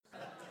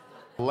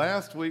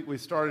Last week we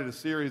started a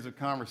series of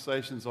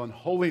conversations on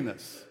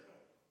holiness.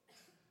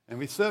 And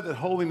we said that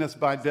holiness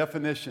by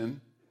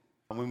definition,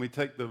 when we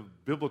take the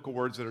biblical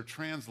words that are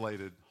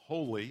translated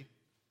holy,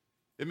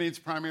 it means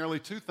primarily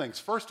two things.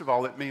 First of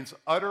all, it means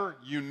utter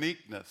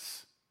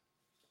uniqueness,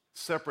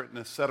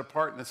 separateness, set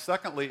apartness.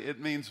 Secondly, it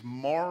means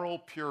moral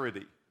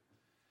purity.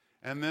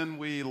 And then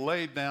we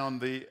laid down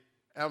the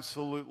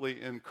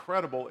absolutely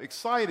incredible,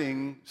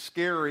 exciting,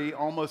 scary,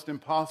 almost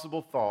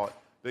impossible thought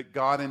that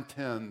God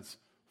intends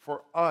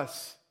for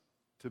us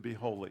to be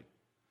holy.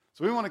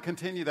 So we want to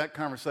continue that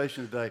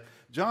conversation today.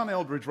 John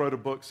Eldredge wrote a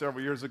book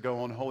several years ago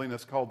on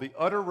holiness called The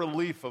Utter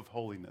Relief of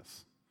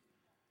Holiness.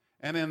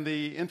 And in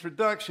the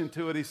introduction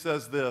to it, he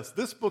says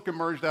this book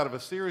emerged out of a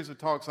series of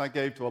talks I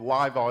gave to a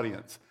live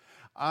audience.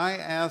 I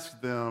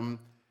asked them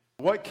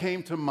what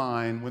came to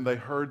mind when they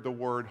heard the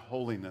word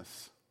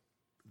holiness.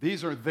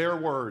 These are their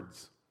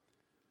words: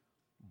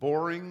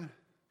 boring,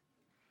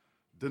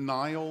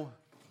 denial,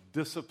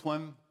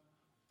 discipline,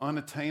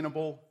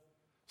 unattainable,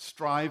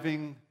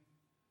 striving,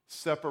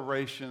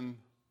 separation,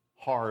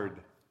 hard.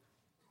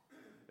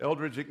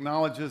 Eldredge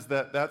acknowledges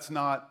that that's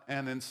not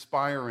an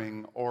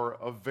inspiring or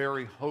a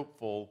very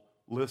hopeful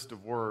list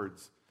of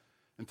words.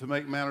 And to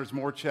make matters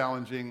more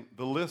challenging,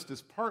 the list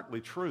is partly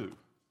true.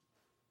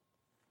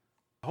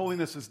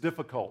 Holiness is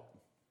difficult.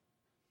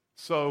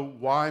 So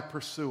why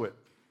pursue it?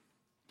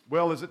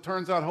 Well, as it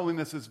turns out,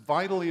 holiness is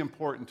vitally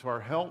important to our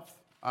health,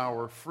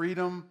 our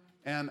freedom,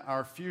 and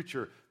our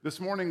future. This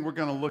morning we're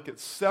going to look at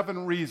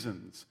 7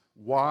 reasons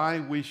why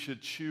we should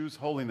choose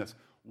holiness,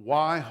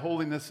 why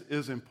holiness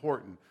is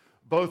important,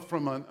 both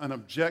from an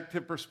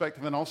objective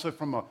perspective and also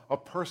from a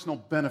personal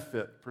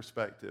benefit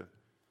perspective.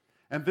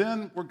 And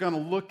then we're going to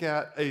look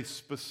at a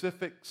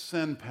specific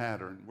sin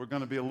pattern. We're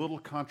going to be a little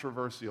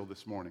controversial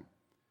this morning.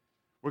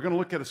 We're going to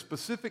look at a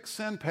specific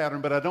sin pattern,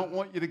 but I don't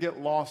want you to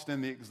get lost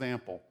in the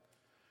example.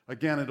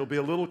 Again, it'll be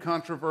a little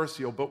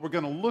controversial, but we're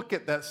going to look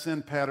at that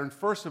sin pattern,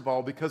 first of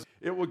all, because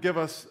it will give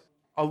us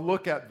a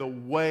look at the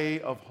way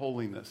of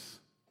holiness,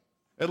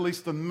 at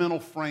least the mental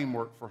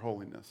framework for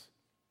holiness.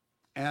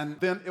 And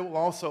then it will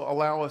also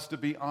allow us to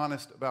be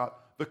honest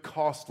about the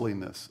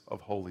costliness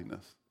of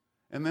holiness.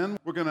 And then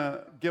we're going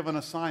to give an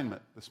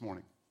assignment this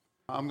morning.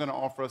 I'm going to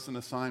offer us an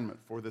assignment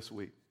for this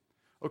week.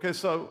 Okay,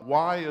 so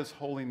why is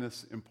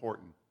holiness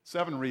important?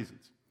 7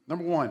 reasons.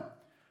 Number 1,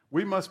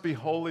 we must be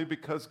holy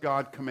because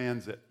God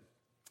commands it.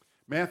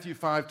 Matthew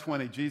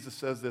 5:20, Jesus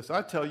says this: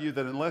 I tell you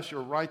that unless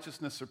your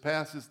righteousness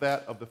surpasses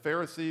that of the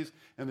Pharisees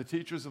and the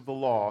teachers of the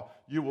law,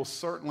 you will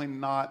certainly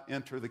not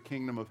enter the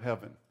kingdom of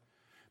heaven.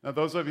 Now,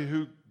 those of you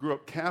who grew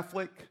up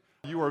Catholic,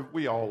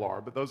 we all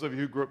are, but those of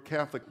you who grew up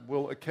Catholic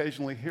will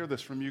occasionally hear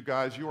this from you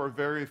guys. You are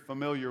very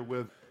familiar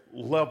with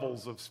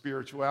levels of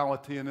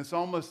spirituality, and it's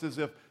almost as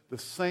if the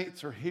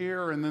saints are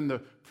here and then the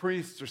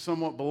priests are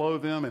somewhat below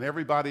them and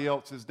everybody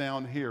else is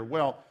down here.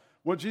 Well,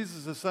 what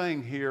Jesus is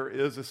saying here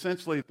is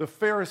essentially the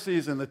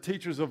Pharisees and the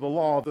teachers of the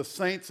law, the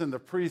saints and the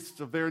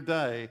priests of their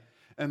day,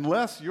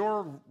 unless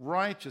your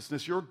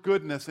righteousness, your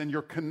goodness, and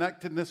your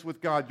connectedness with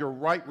God, your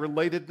right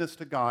relatedness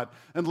to God,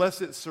 unless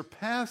it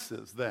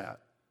surpasses that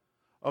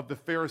of the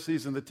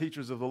Pharisees and the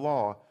teachers of the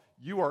law,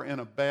 you are in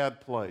a bad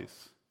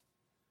place.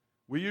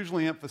 We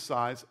usually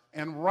emphasize,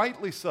 and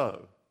rightly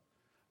so,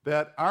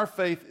 that our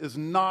faith is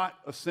not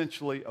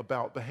essentially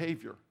about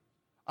behavior.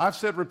 I've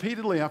said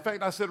repeatedly, in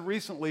fact, I said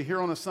recently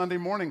here on a Sunday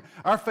morning,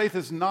 our faith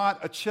is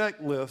not a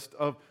checklist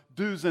of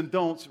do's and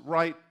don'ts,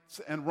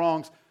 rights and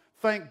wrongs.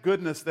 Thank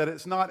goodness that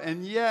it's not.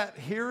 And yet,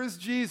 here is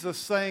Jesus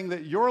saying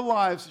that your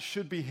lives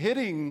should be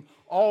hitting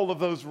all of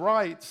those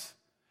rights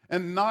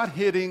and not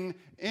hitting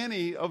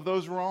any of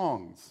those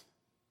wrongs.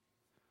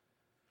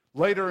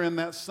 Later in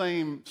that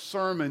same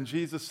sermon,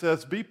 Jesus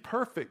says, be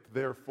perfect,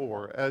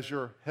 therefore, as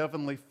your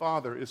heavenly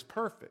Father is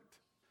perfect.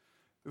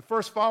 The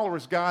first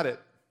followers got it.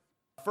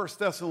 1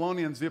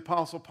 Thessalonians, the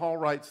Apostle Paul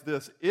writes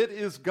this: it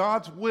is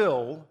God's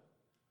will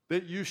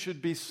that you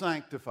should be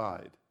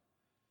sanctified.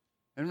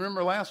 And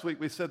remember last week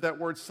we said that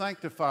word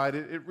sanctified,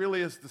 it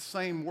really is the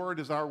same word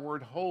as our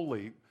word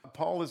holy.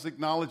 Paul is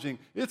acknowledging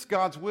it's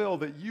God's will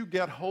that you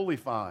get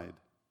holified.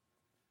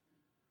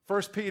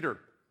 1 Peter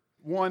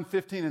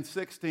 1:15 and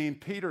 16,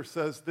 Peter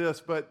says this: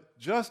 but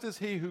just as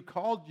he who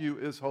called you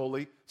is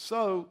holy,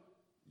 so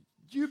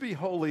you be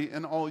holy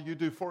in all you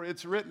do, for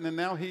it's written. And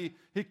now he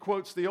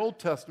quotes the Old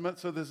Testament,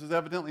 so this is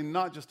evidently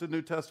not just a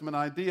New Testament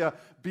idea.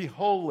 Be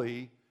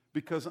holy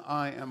because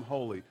I am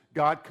holy.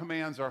 God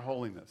commands our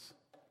holiness.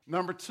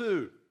 Number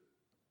 2,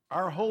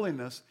 our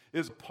holiness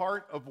is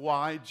part of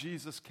why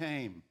Jesus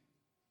came.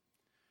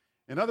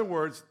 In other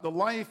words, the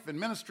life and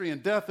ministry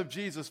and death of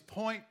Jesus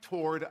point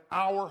toward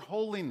our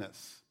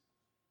holiness.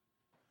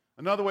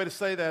 Another way to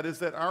say that is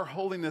that our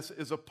holiness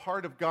is a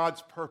part of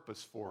God's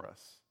purpose for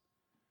us.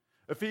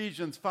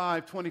 Ephesians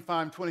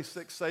 5:25 and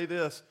 26 say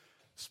this: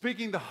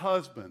 speaking to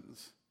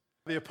husbands,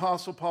 the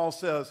Apostle Paul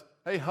says,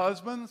 hey,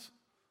 husbands,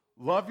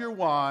 love your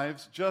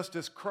wives just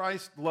as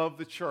Christ loved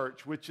the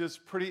church, which is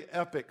pretty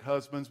epic,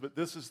 husbands, but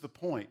this is the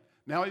point.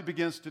 Now he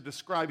begins to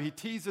describe, he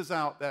teases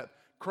out that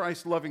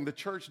Christ loving the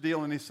church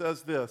deal, and he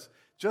says this,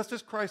 just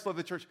as Christ loved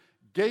the church,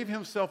 gave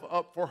himself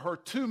up for her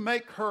to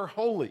make her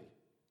holy,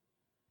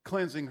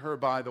 cleansing her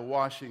by the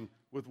washing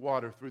with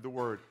water through the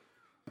word.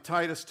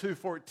 Titus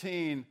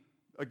 2:14,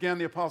 again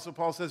the Apostle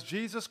Paul says,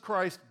 Jesus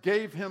Christ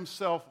gave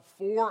himself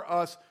for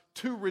us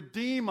to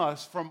redeem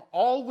us from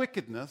all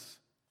wickedness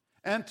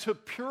and to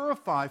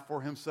purify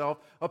for himself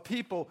a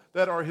people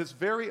that are his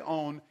very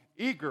own,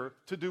 eager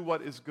to do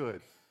what is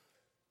good.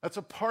 That's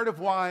a part of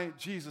why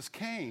Jesus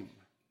came.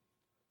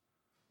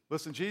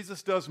 Listen,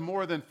 Jesus does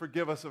more than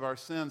forgive us of our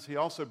sins. He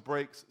also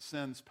breaks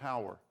sin's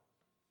power.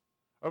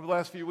 Over the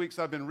last few weeks,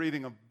 I've been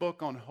reading a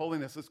book on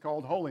holiness. It's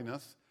called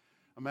Holiness.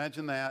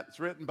 Imagine that. It's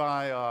written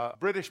by a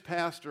British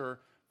pastor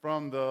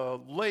from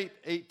the late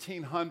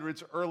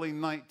 1800s, early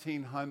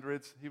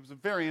 1900s. He was a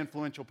very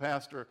influential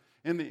pastor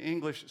in the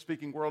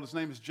English-speaking world. His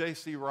name is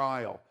J.C.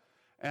 Ryle.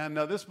 And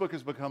this book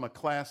has become a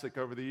classic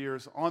over the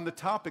years. On the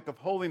topic of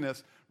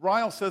holiness,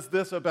 Ryle says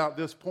this about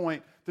this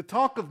point: to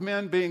talk of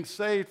men being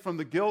saved from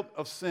the guilt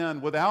of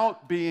sin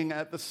without being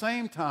at the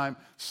same time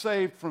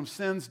saved from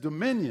sin's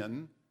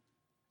dominion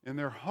in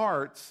their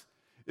hearts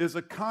is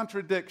a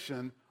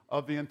contradiction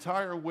of the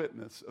entire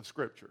witness of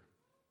Scripture.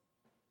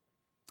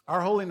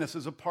 Our holiness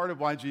is a part of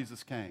why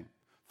Jesus came.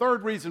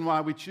 Third reason why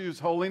we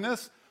choose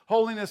holiness: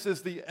 holiness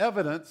is the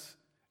evidence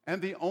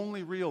and the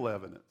only real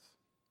evidence.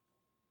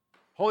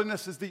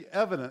 Holiness is the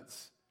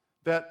evidence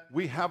that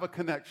we have a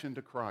connection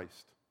to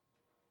Christ.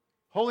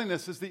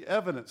 Holiness is the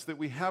evidence that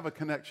we have a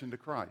connection to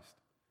Christ.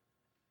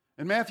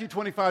 In Matthew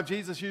 25,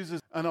 Jesus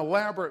uses an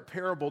elaborate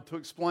parable to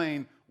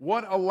explain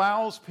what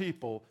allows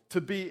people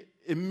to be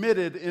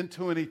admitted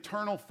into an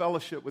eternal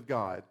fellowship with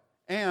God,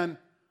 and,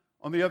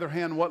 on the other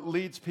hand, what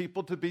leads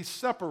people to be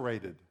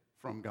separated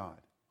from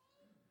God.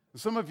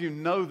 Some of you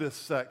know this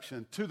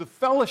section. To the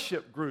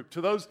fellowship group,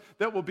 to those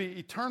that will be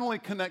eternally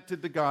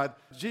connected to God,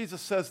 Jesus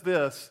says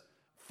this: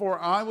 "For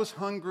I was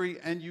hungry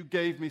and you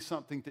gave me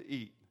something to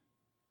eat.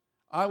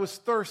 I was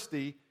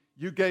thirsty,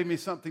 you gave me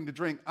something to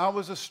drink. I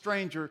was a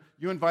stranger,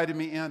 you invited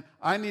me in.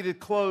 I needed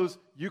clothes,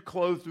 you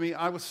clothed me.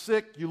 I was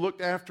sick, you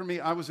looked after me.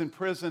 I was in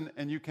prison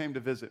and you came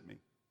to visit me."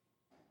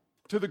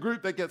 To the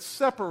group that gets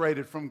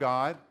separated from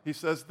God, he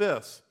says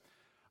this: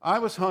 "I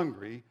was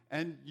hungry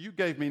and you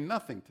gave me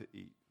nothing to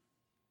eat.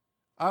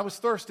 I was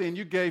thirsty and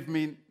you gave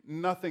me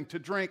nothing to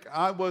drink.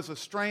 I was a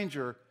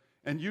stranger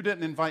and you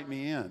didn't invite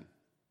me in.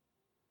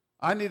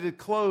 I needed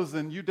clothes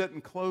and you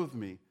didn't clothe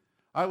me.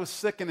 I was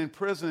sick and in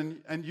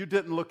prison and you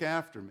didn't look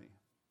after me."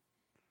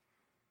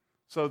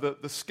 So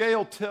the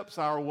scale tips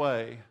our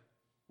way,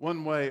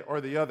 one way or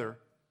the other,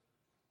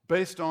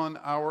 based on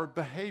our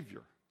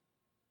behavior.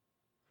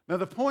 Now,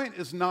 the point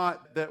is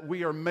not that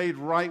we are made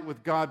right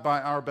with God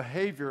by our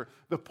behavior.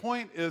 The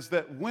point is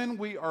that when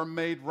we are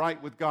made right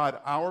with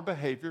God, our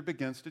behavior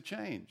begins to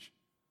change.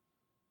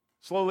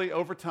 Slowly,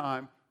 over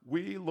time,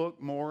 we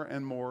look more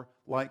and more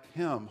like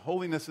Him.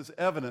 Holiness is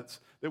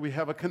evidence that we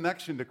have a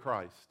connection to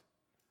Christ.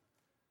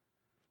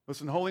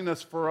 Listen,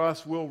 holiness for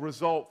us will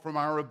result from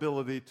our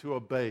ability to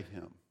obey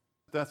Him.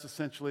 That's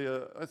essentially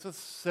it's a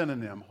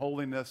synonym,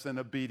 holiness and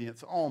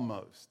obedience,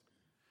 almost.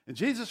 And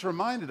Jesus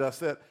reminded us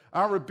that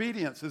our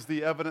obedience is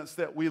the evidence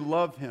that we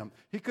love Him.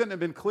 He couldn't have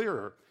been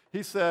clearer.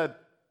 He said,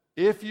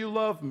 "If you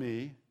love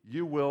me,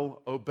 you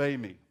will obey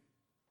me."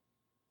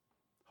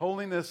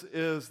 Holiness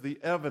is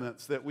the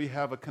evidence that we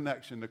have a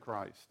connection to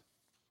Christ.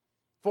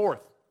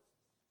 Fourth,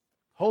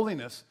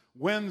 holiness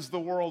wins the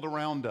world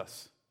around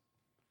us.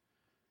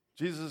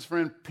 Jesus'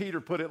 friend Peter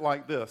put it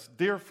like this: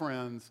 "Dear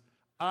friends,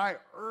 I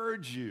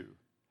urge you,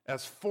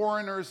 as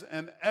foreigners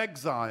and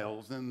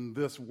exiles in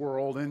this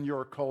world, in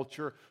your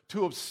culture,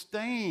 to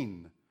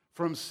abstain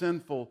from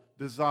sinful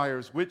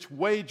desires which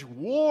wage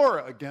war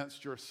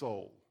against your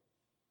soul.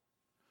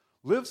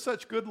 Live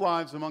such good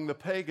lives among the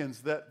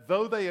pagans that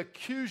though they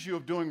accuse you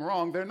of doing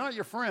wrong, they're not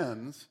your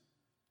friends,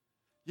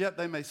 yet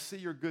they may see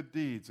your good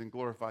deeds and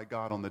glorify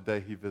God on the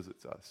day He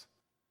visits us."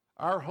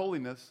 Our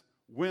holiness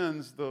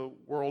wins the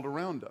world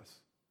around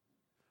us.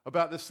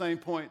 About the same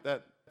point,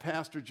 that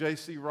Pastor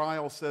J.C.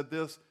 Ryle said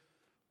this.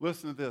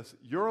 Listen to this: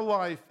 "Your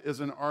life is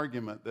an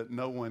argument that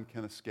no one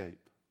can escape."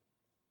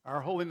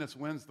 Our holiness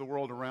wins the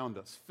world around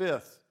us.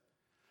 Fifth,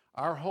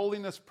 our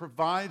holiness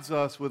provides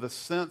us with a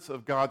sense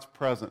of God's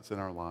presence in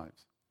our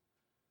lives.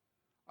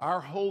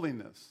 Our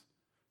holiness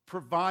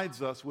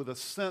provides us with a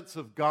sense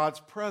of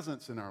God's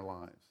presence in our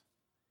lives.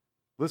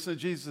 Listen to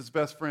Jesus'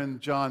 best friend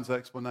John's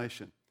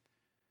explanation.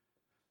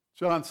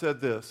 John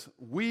said this: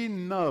 "We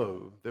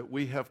know that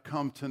we have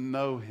come to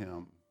know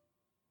Him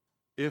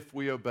if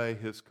we obey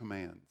His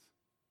commands."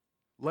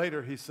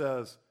 Later he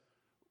says,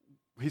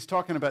 he's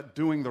talking about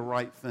doing the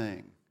right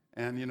thing.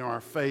 And,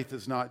 our faith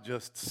is not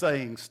just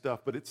saying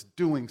stuff, but it's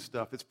doing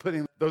stuff. It's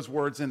putting those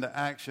words into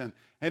action.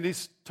 And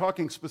he's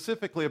talking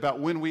specifically about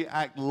when we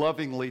act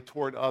lovingly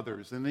toward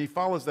others. And he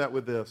follows that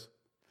with this: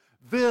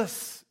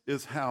 "This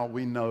is how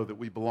we know that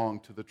we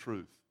belong to the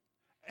truth,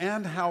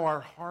 and how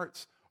our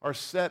hearts are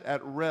set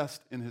at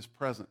rest in His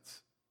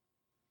presence.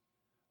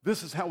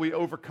 This is how we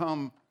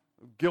overcome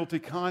guilty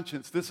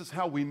conscience. This is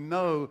how we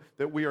know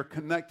that we are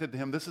connected to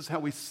Him. This is how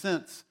we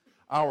sense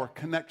our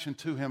connection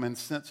to Him and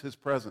sense His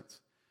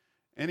presence.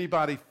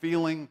 Anybody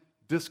feeling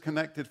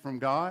disconnected from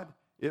God?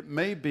 It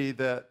may be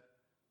that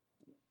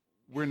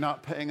we're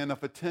not paying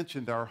enough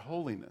attention to our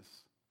holiness.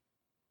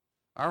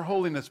 Our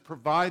holiness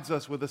provides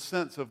us with a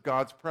sense of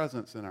God's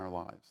presence in our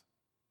lives.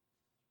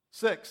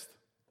 Sixth,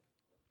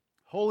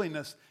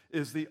 holiness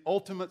is the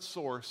ultimate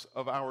source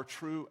of our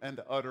true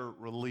and utter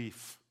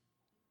relief.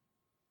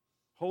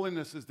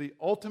 Holiness is the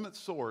ultimate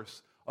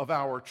source of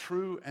our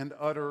true and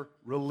utter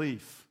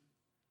relief.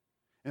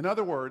 In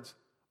other words,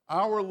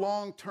 our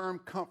long-term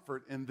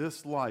comfort in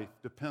this life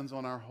depends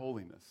on our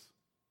holiness.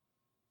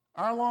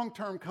 Our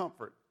long-term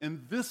comfort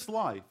in this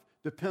life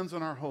depends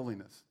on our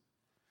holiness.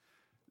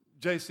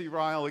 J.C.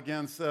 Ryle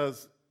again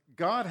says,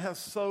 God has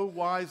so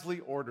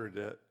wisely ordered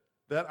it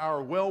that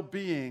our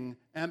well-being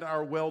and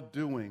our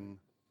well-doing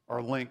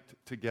are linked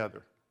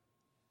together.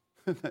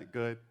 Isn't that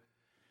good?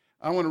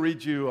 I want to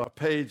read you a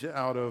page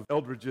out of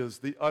Eldridge's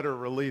The Utter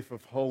Relief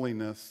of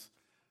Holiness.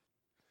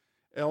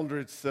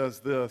 Eldridge says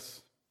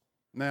this,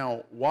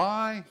 now,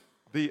 why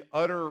the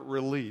utter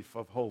relief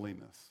of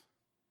holiness?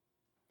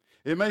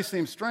 It may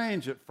seem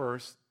strange at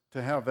first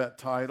to have that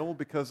title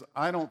because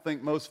I don't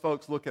think most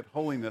folks look at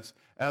holiness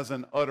as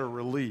an utter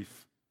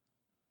relief.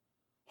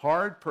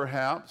 Hard,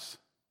 perhaps,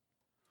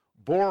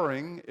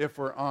 boring, if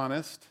we're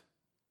honest,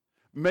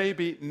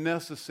 maybe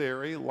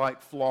necessary,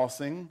 like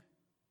flossing,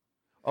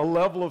 a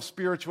level of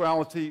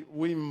spirituality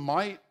we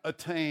might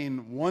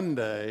attain one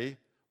day,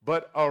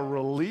 but a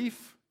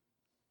relief?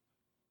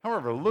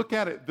 However, look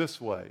at it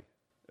this way,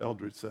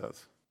 Eldridge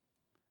says.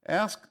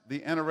 Ask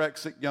the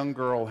anorexic young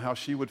girl how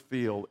she would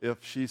feel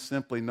if she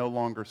simply no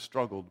longer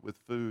struggled with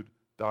food,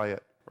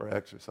 diet, or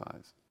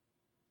exercise.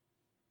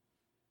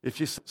 If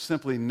she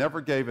simply never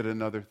gave it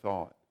another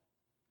thought.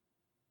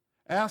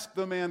 Ask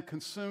the man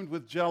consumed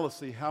with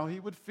jealousy how he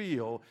would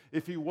feel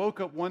if he woke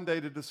up one day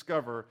to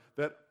discover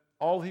that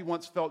all he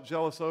once felt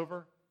jealous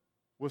over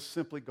was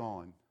simply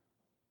gone.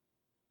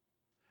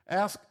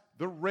 Ask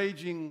the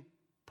raging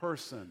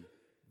person,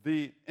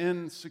 the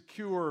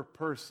insecure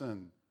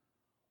person,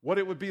 what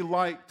it would be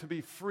like to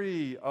be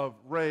free of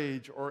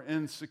rage or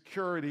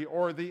insecurity,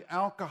 or the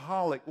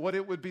alcoholic, what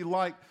it would be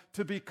like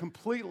to be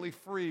completely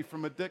free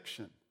from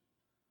addiction.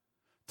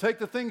 Take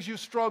the things you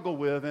struggle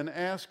with and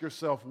ask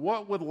yourself,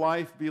 what would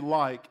life be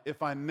like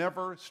if I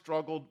never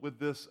struggled with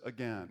this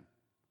again?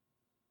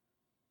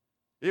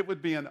 It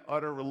would be an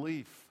utter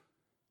relief.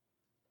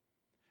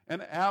 An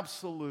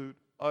absolute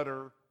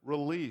utter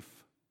relief.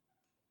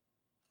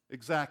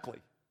 Exactly.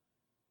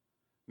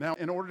 Now,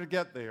 in order to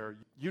get there,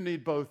 you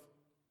need both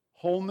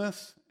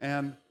wholeness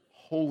and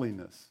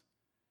holiness.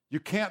 You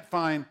can't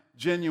find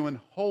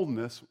genuine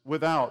wholeness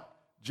without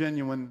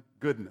genuine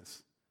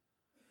goodness.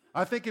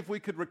 I think if we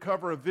could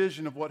recover a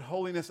vision of what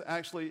holiness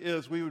actually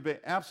is, we would be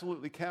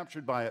absolutely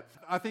captured by it.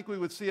 I think we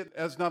would see it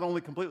as not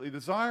only completely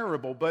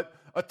desirable, but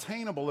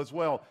attainable as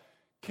well.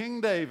 King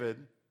David,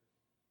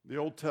 the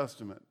Old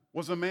Testament,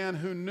 was a man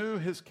who knew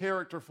his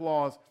character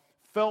flaws,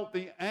 felt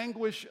the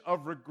anguish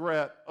of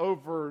regret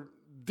over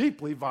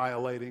deeply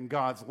violating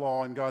God's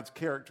law and God's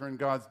character and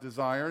God's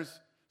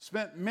desires,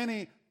 spent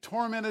many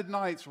tormented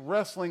nights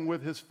wrestling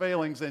with his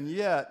failings, and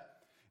yet,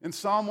 in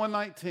Psalm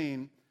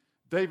 119,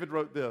 David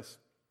wrote this,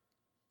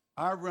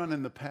 I run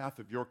in the path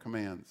of your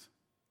commands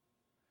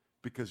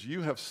because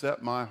you have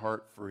set my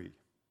heart free.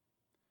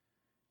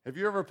 Have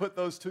you ever put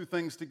those two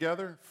things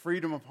together,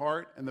 freedom of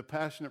heart and the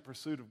passionate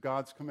pursuit of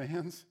God's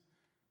commands?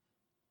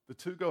 The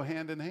two go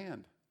hand in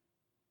hand.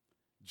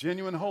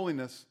 Genuine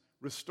holiness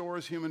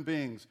restores human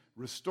beings.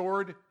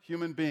 Restored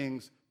human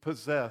beings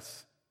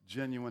possess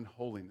genuine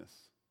holiness.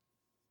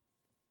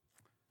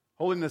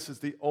 Holiness is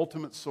the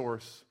ultimate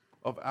source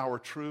of our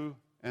true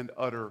and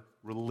utter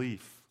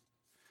relief.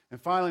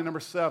 And finally, number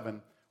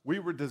 7, we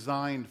were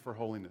designed for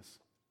holiness.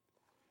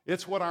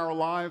 It's what our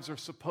lives are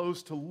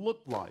supposed to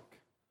look like.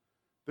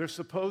 They're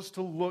supposed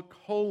to look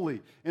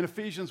holy. In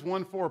Ephesians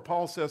 1:4,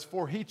 Paul says,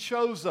 for he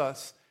chose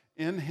us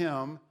in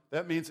him,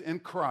 that means in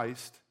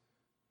Christ,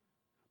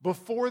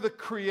 before the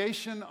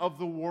creation of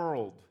the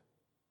world,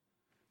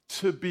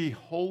 to be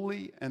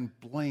holy and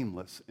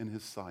blameless in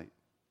his sight.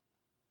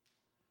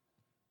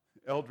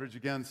 Eldridge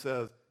again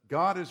says,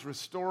 God is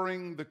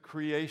restoring the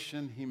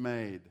creation he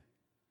made.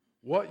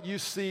 What you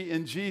see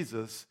in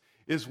Jesus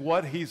is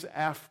what he's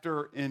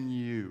after in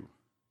you.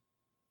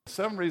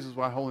 7 reasons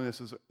why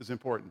holiness is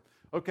important.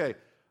 Okay,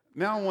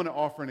 now I want to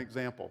offer an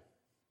example.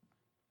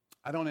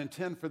 I don't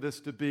intend for this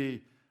to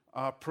be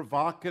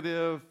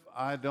provocative.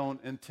 I don't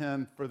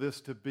intend for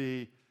this to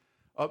be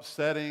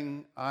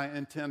upsetting. I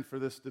intend for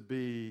this to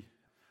be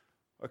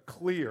a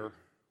clear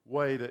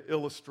way to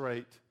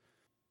illustrate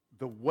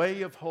the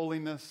way of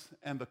holiness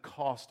and the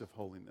cost of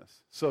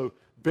holiness. So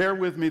bear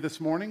with me this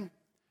morning.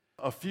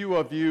 A few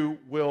of you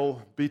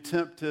will be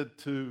tempted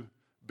to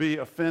be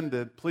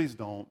offended. Please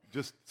don't.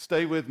 Just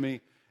stay with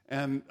me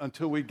and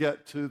until we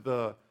get to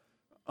the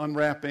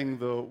unwrapping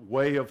the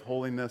way of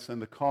holiness and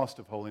the cost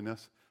of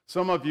holiness.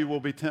 Some of you will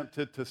be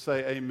tempted to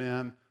say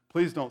amen.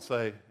 Please don't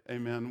say,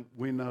 amen,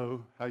 we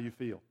know how you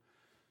feel.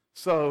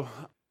 So,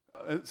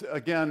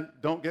 again,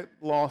 don't get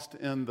lost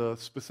in the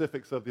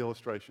specifics of the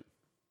illustration.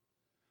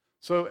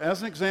 So, as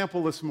an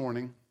example this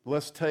morning,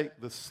 let's take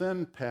the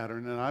sin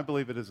pattern, and I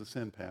believe it is a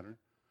sin pattern.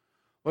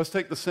 Let's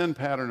take the sin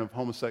pattern of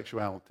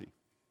homosexuality.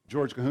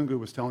 George Kahungu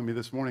was telling me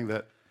this morning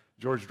that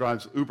George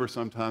drives Uber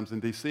sometimes in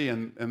D.C.,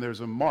 and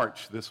there's a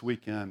march this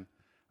weekend,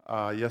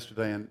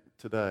 yesterday and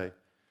today.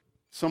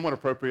 Somewhat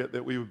appropriate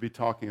that we would be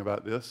talking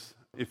about this.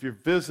 If you're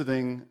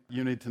visiting,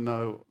 you need to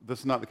know this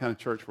is not the kind of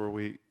church where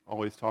we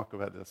always talk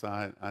about this.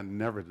 I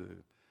never do.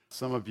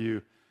 Some of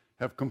you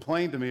have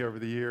complained to me over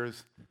the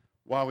years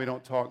why we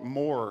don't talk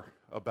more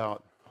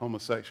about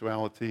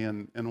homosexuality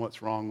and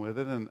what's wrong with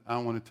it. And I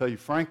want to tell you,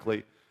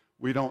 frankly,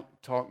 we don't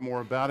talk more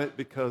about it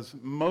because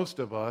most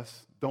of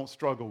us don't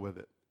struggle with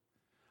it.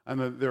 I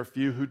know there are a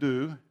few who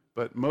do,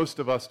 but most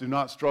of us do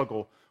not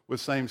struggle with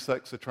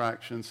same-sex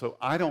attraction, so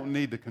I don't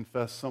need to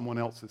confess someone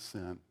else's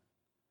sin.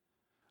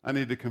 I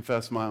need to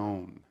confess my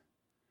own,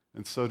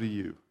 and so do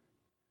you.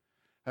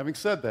 Having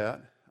said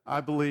that,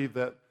 I believe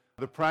that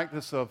the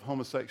practice of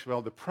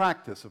homosexuality,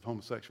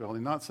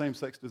 not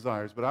same-sex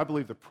desires, but I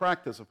believe the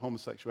practice of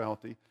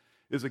homosexuality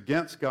is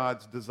against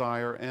God's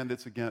desire and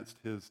it's against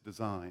his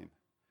design.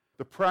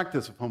 The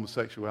practice of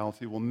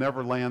homosexuality will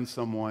never land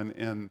someone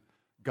in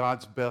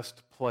God's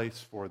best place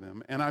for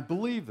them. And I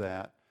believe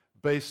that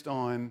based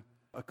on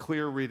a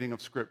clear reading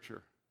of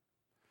Scripture.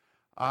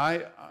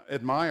 I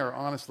admire,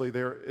 honestly,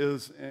 there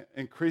is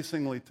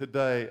increasingly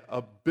today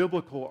a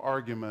biblical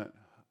argument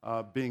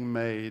being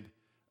made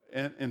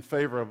in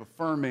favor of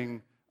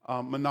affirming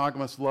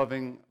monogamous,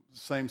 loving,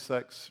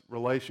 same-sex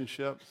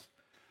relationships.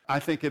 I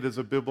think it is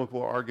a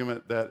biblical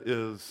argument that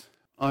is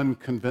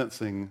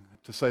unconvincing,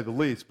 to say the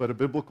least, but a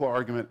biblical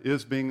argument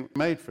is being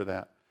made for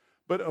that.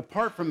 But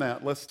apart from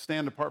that, let's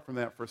stand apart from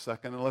that for a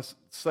second, and let's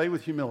say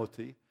with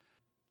humility,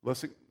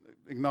 let's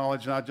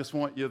acknowledge, and I just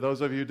want you,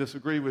 those of you who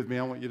disagree with me,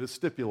 I want you to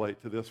stipulate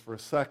to this for a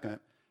second.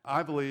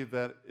 I believe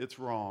that it's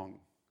wrong.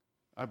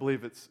 I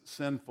believe it's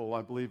sinful.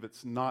 I believe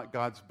it's not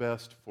God's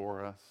best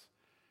for us.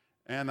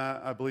 And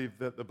I believe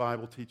that the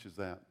Bible teaches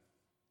that.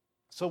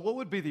 So what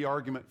would be the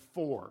argument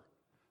for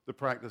the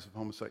practice of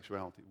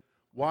homosexuality?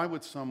 Why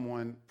would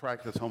someone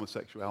practice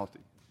homosexuality?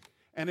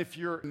 And if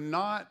you're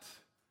not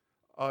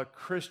a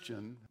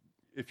Christian,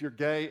 if you're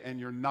gay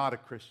and you're not a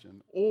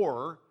Christian,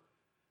 or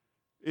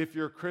if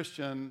you're a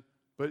Christian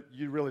but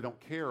you really don't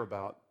care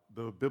about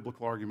the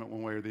biblical argument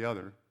one way or the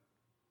other,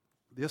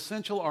 the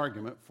essential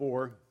argument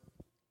for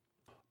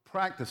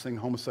practicing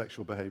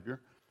homosexual behavior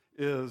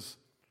is,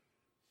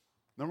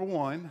 number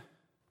one,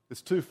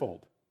 it's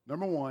twofold.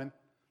 Number one,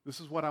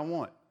 this is what I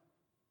want.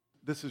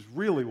 This is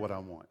really what I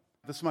want.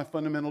 This is my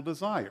fundamental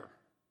desire.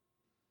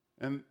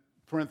 And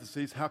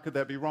parentheses, how could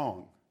that be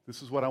wrong?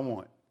 This is what I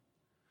want.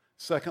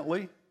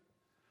 Secondly,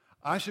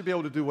 I should be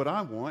able to do what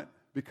I want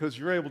because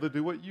you're able to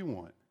do what you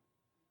want.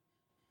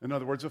 In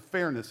other words, a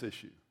fairness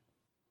issue.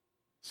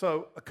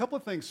 So a couple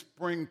of things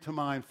spring to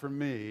mind for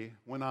me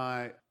when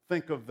I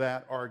think of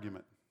that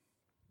argument.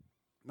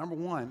 Number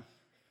one,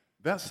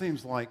 that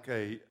seems like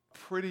a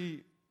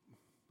pretty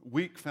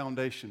weak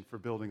foundation for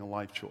building a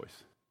life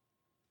choice.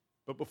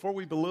 But before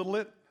we belittle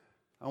it,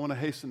 I want to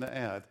hasten to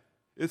add,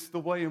 it's the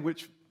way in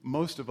which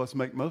most of us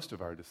make most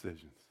of our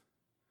decisions.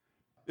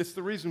 It's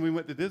the reason we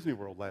went to Disney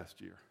World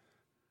last year.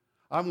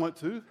 I want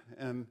to,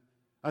 and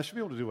I should be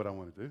able to do what I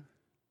want to do.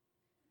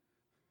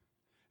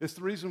 It's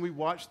the reason we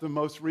watched the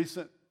most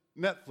recent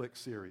Netflix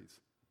series.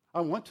 I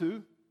want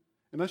to,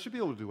 and I should be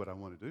able to do what I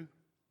want to do.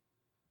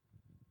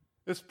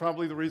 It's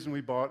probably the reason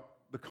we bought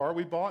the car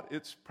we bought.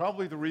 It's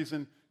probably the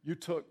reason you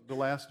took the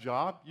last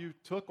job you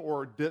took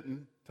or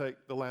didn't take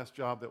the last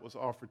job that was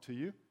offered to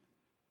you.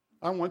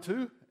 I want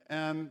to,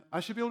 and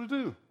I should be able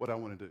to do what I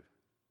want to do.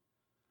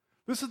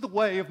 This is the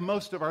way of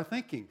most of our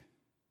thinking.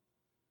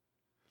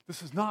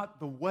 This is not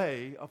the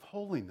way of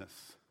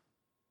holiness.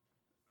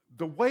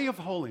 The way of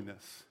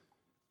holiness,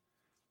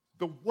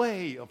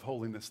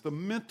 the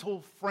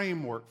mental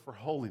framework for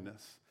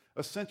holiness,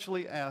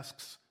 essentially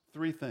asks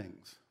three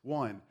things.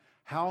 One,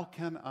 how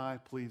can I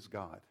please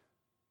God?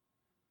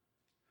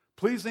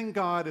 Pleasing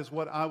God is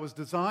what I was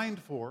designed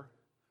for.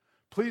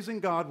 Pleasing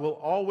God will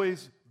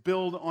always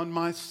build on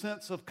my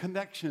sense of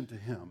connection to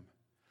Him.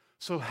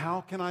 So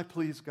how can I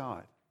please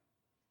God?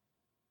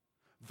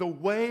 The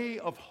way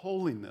of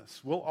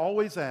holiness will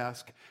always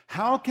ask,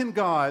 how can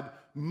God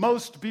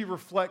most be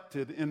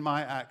reflected in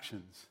my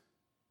actions?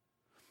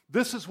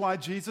 This is why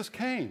Jesus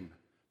came,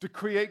 to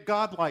create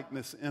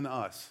godlikeness in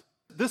us.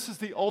 This is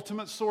the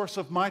ultimate source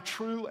of my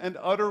true and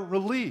utter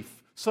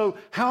relief. So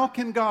how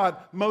can God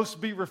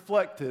most be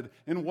reflected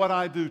in what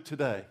I do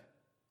today?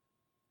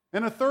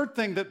 And a third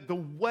thing that the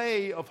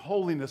way of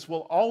holiness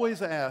will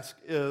always ask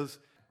is,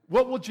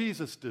 what will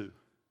Jesus do?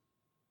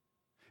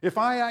 If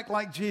I act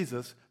like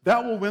Jesus,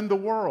 that will win the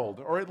world,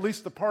 or at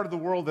least the part of the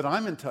world that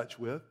I'm in touch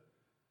with.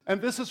 And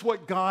this is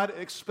what God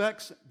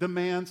expects,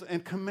 demands,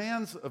 and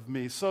commands of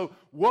me. So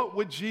what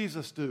would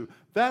Jesus do?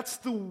 That's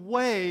the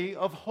way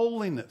of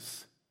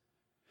holiness.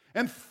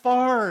 And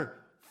far,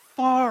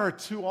 Far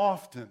too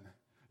often,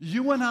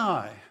 you and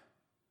I,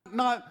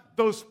 not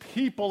those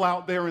people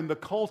out there in the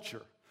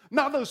culture,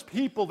 not those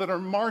people that are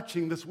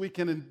marching this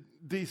weekend in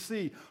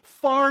D.C.,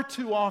 far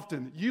too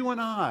often, you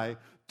and I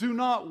do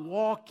not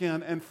walk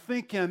in and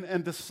think in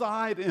and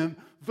decide in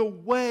the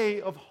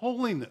way of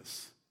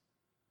holiness.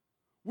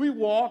 We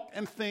walk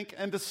and think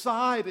and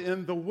decide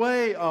in the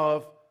way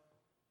of,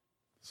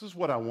 this is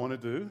what I want to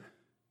do,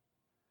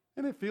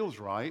 and it feels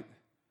right,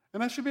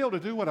 and I should be able to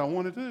do what I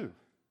want to do.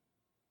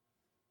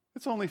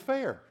 It's only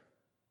fair.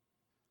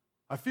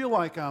 I feel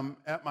like I'm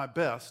at my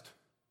best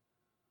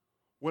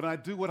when I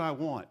do what I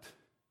want.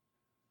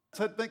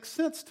 That makes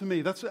sense to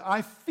me.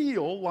 I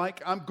feel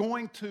like I'm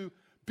going to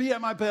be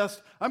at my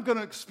best. I'm going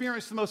to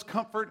experience the most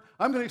comfort.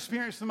 I'm going to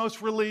experience the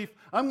most relief.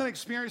 I'm going to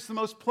experience the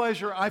most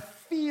pleasure. I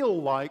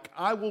feel like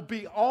I will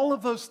be all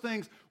of those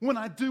things when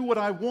I do what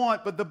I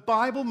want, but the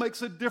Bible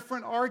makes a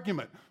different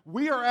argument.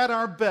 We are at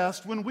our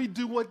best when we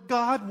do what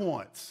God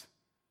wants.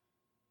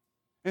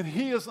 And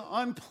He is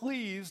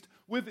unpleased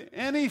with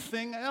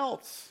anything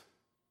else.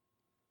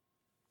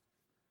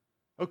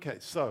 Okay,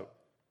 so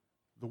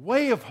the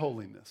way of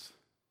holiness.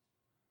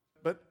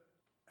 But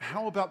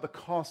how about the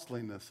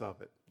costliness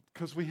of it?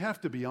 Because we have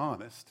to be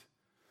honest.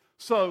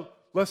 So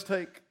let's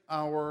take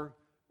our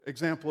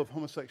example of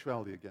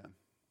homosexuality again.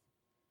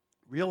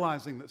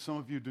 Realizing that some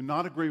of you do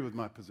not agree with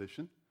my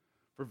position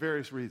for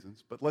various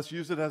reasons, but let's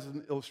use it as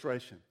an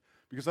illustration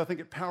because I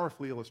think it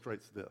powerfully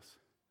illustrates this.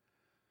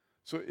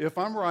 So if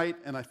I'm right,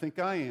 and I think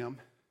I am,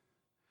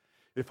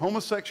 if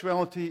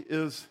homosexuality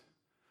is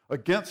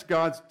against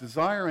God's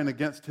desire and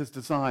against His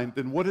design,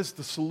 then what is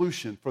the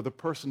solution for the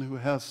person who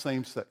has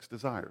same-sex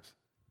desires?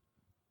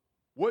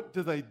 What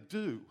do they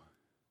do?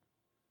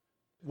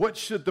 What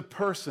should the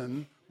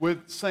person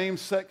with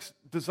same-sex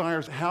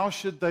desires, how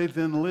should they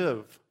then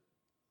live?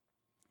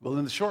 Well,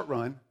 in the short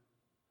run,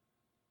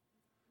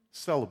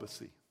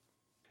 celibacy.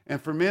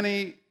 And for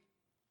many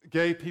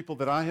gay people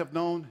that I have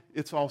known,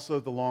 it's also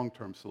the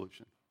long-term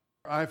solution.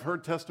 I've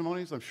heard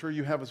testimonies, I'm sure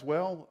you have as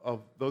well,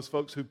 of those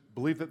folks who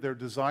believe that their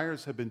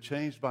desires have been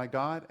changed by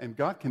God, and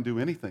God can do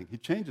anything. He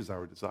changes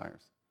our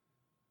desires.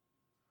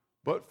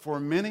 But for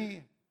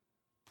many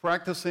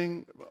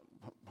practicing,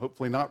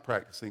 hopefully not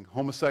practicing,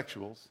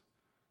 homosexuals,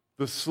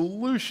 the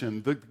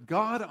solution, the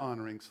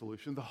God-honoring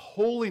solution, the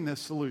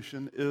holiness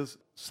solution is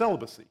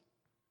celibacy.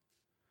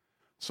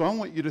 So I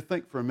want you to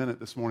think for a minute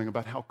this morning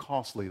about how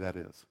costly that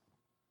is.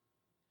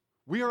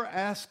 We are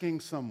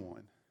asking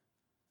someone,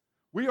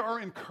 we are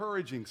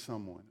encouraging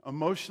someone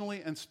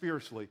emotionally and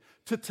spiritually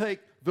to take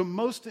the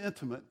most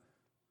intimate,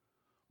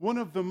 one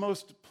of the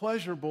most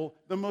pleasurable,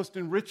 the most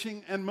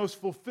enriching, and most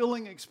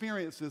fulfilling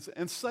experiences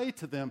and say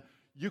to them,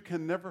 you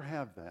can never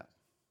have that.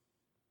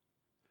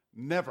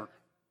 Never.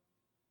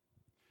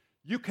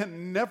 You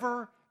can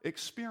never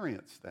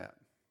experience that.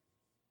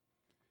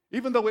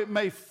 Even though it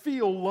may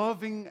feel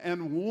loving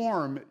and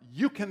warm,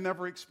 you can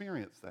never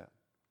experience that.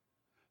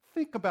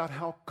 Think about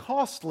how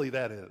costly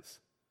that is.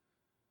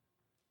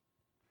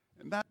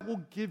 And that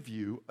will give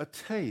you a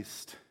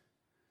taste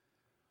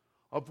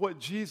of what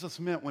Jesus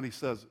meant when He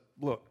says,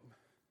 look,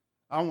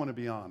 I want to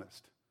be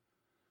honest.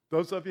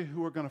 Those of you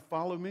who are going to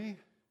follow me,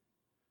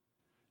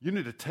 you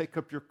need to take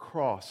up your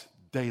cross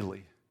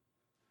daily.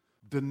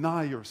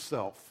 Deny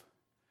yourself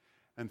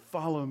and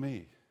follow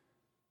me.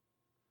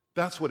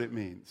 That's what it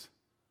means.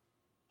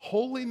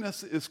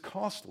 Holiness is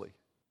costly.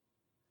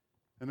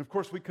 And of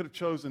course, we could have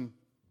chosen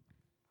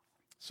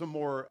some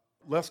more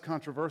less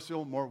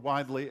controversial, more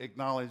widely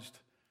acknowledged,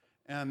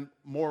 and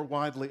more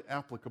widely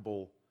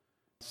applicable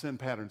sin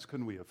patterns,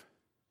 couldn't we have?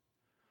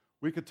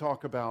 We could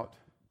talk about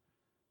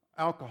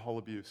alcohol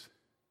abuse.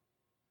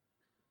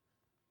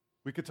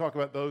 We could talk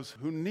about those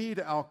who need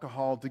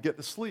alcohol to get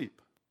to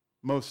sleep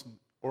most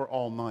or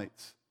all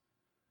nights,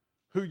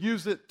 who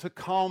use it to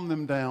calm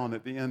them down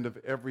at the end of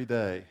every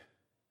day.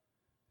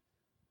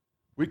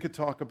 We could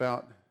talk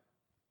about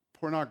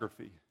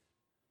pornography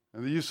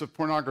and the use of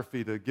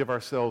pornography to give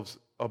ourselves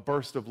a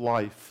burst of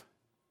life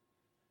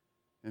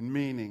and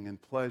meaning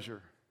and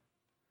pleasure.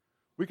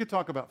 We could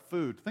talk about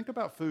food. Think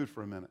about food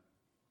for a minute.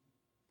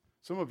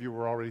 Some of you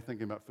were already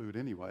thinking about food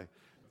anyway.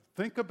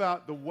 Think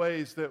about the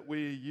ways that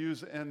we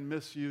use and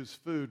misuse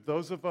food.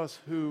 Those of us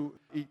who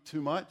eat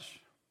too much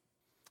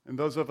and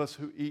those of us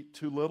who eat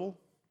too little.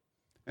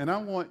 And I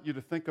want you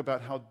to think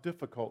about how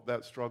difficult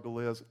that struggle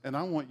is, and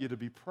I want you to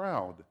be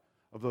proud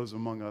of those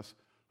among us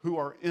who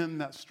are in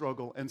that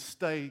struggle and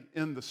stay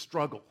in the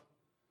struggle.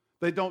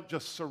 They don't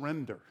just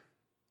surrender.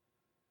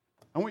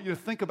 I want you to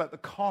think about the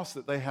cost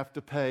that they have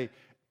to pay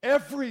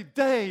every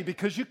day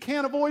because you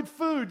can't avoid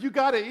food. You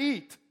got to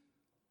eat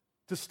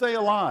to stay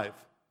alive.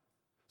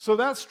 So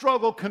that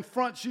struggle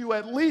confronts you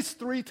at least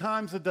 3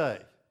 times a day.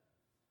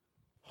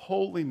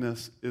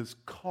 Holiness is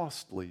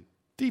costly,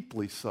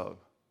 deeply so.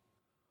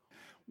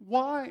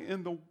 Why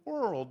in the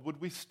world would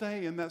we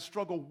stay in that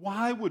struggle?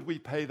 Why would we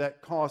pay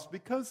that cost?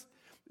 Because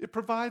it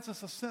provides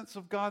us a sense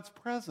of God's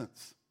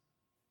presence.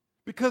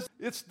 Because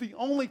it's the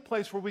only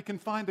place where we can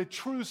find a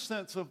true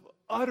sense of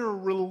utter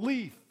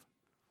relief.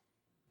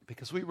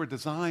 Because we were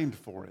designed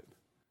for it.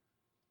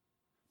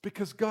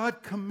 because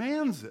God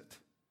commands it.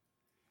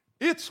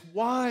 It's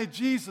why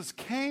Jesus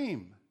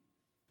came.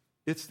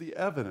 It's the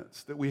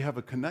evidence that we have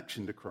a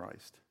connection to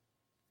Christ.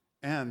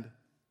 And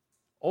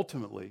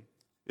ultimately,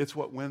 it's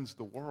what wins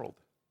the world.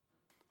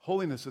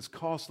 Holiness is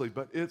costly,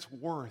 but it's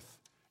worth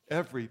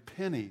every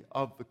penny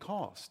of the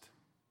cost.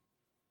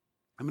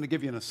 I'm going to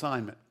give you an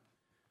assignment,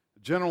 a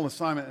general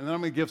assignment, and then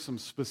I'm going to give some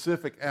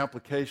specific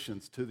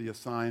applications to the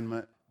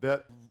assignment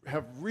that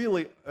have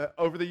really,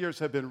 over the years,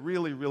 have been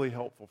really, really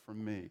helpful for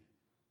me.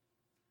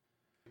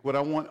 What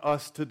I want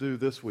us to do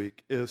this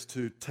week is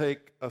to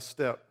take a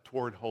step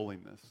toward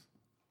holiness.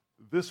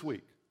 This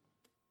week,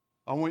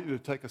 I want you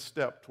to take a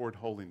step toward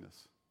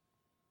holiness.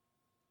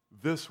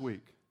 This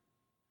week.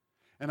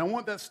 And I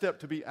want that step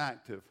to be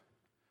active.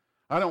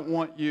 I don't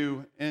want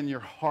you in your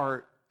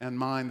heart and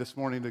mind this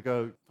morning to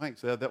go,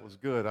 thanks, Ed, that was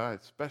good. I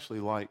especially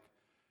like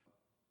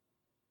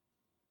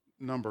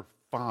number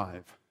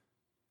 5.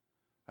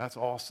 That's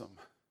awesome.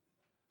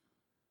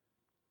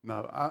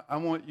 No, I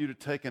want you to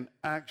take an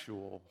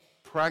actual,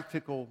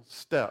 practical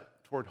step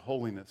toward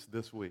holiness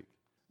this week.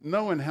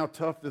 Knowing how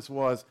tough this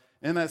was,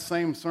 in that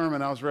same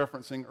sermon I was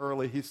referencing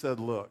early, he said,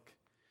 look,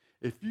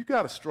 if you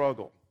got a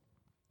struggle,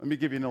 let me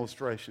give you an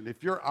illustration.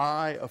 If your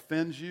eye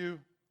offends you,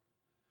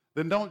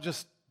 then don't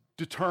just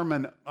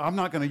determine, I'm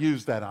not going to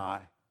use that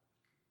eye.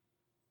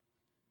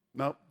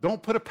 No,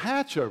 don't put a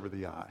patch over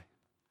the eye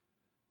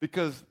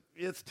because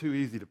it's too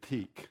easy to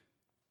peek.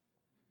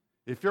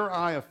 If your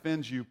eye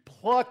offends you,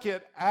 pluck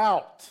it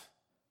out.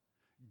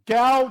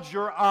 Gouge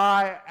your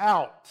eye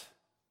out.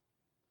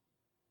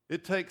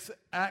 It takes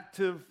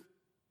active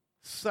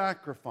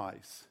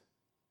sacrifice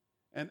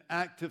and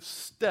active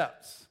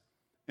steps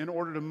in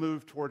order to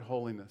move toward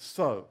holiness.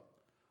 So,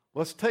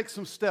 let's take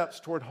some steps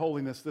toward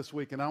holiness this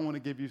week, and I want to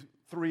give you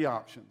 3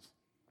 options.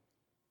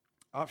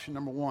 Option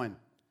number 1,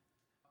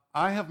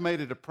 I have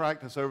made it a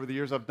practice over the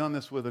years, I've done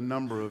this with a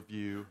number of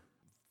you,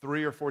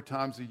 3 or 4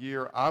 times a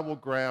year, I will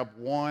grab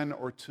 1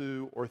 or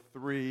 2 or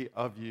 3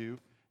 of you,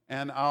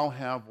 and I'll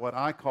have what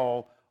I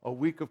call a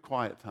week of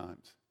quiet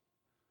times.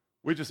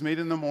 We just meet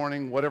in the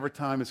morning, whatever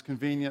time is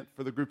convenient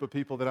for the group of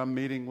people that I'm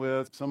meeting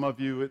with. Some of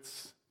you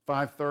it's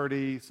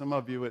 5:30, some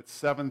of you it's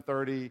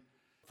 7:30.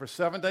 For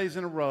 7 days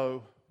in a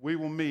row, we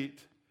will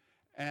meet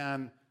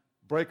and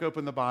break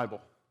open the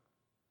Bible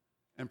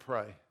and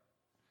pray.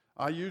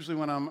 I usually,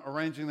 when I'm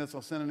arranging this,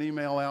 I'll send an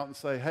email out and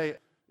say, hey,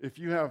 if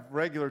you have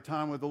regular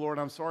time with the Lord,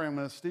 I'm sorry I'm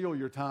going to steal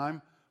your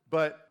time,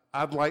 but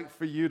I'd like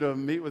for you to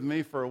meet with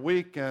me for a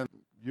week and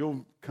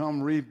you'll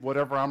come read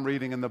whatever I'm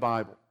reading in the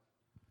Bible.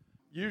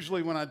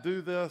 Usually when I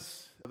do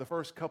this, the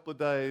first couple of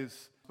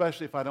days,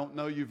 especially if I don't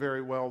know you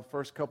very well, the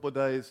first couple of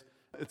days,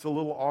 it's a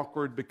little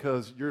awkward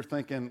because you're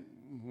thinking,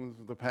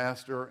 the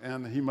pastor,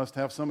 and he must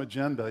have some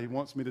agenda. He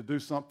wants me to do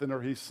something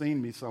or he's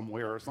seen me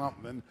somewhere or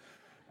something.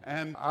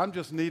 And I'm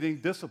just needing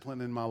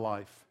discipline in my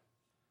life.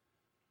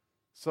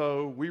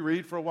 So we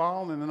read for a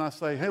while and then I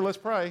say, hey, let's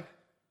pray.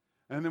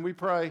 And then we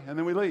pray and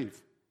then we leave.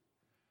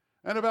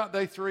 And about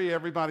day 3,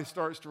 everybody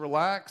starts to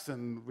relax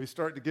and we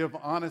start to give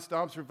honest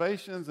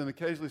observations and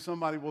occasionally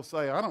somebody will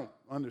say, I don't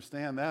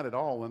understand that at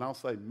all. And I'll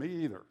say,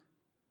 me either.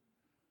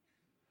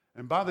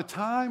 And by the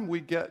time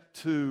we get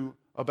to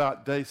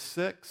about day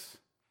 6,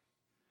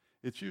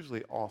 it's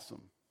usually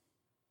awesome.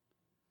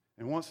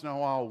 And once in a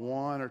while,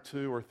 1 or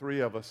 2 or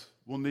 3 of us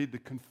will need to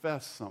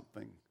confess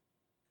something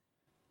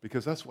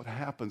because that's what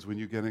happens when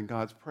you get in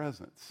God's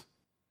presence.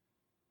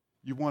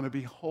 You want to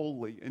be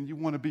holy and you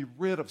want to be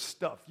rid of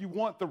stuff. You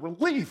want the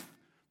relief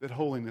that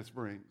holiness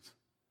brings.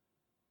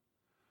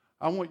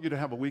 I want you to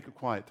have a week of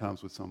quiet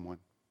times with someone.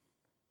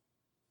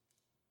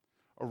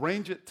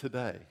 Arrange it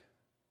today,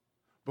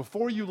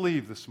 before you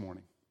leave this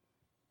morning,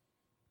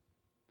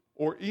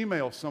 or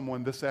email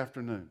someone this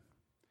afternoon,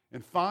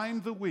 and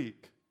find the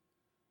week,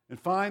 and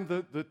find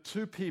the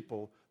 2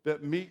 people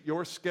that meet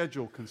your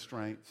schedule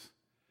constraints,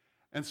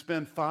 and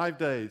spend 5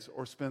 days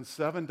or spend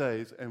 7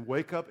 days and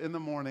wake up in the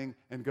morning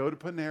and go to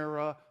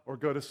Panera or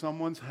go to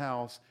someone's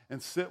house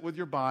and sit with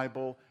your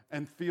Bible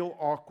and feel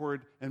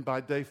awkward, and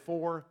by day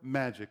 4,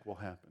 magic will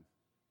happen.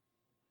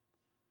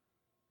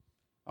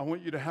 I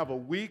want you to have a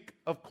week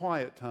of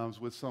quiet times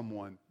with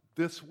someone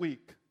this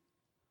week.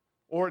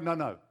 Or,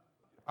 no,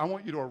 I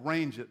want you to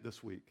arrange it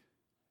this week.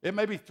 It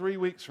may be 3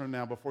 weeks from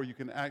now before you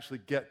can actually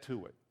get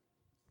to it.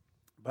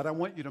 But I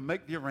want you to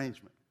make the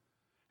arrangement.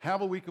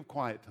 Have a week of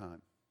quiet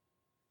time.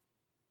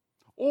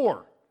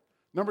 Or,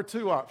 number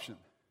 2 option,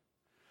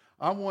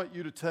 I want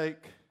you to take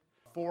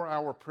a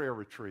 4-hour prayer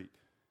retreat.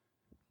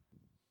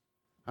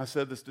 I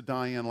said this to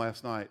Diane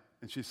last night,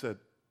 and she said,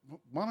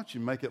 why don't you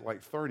make it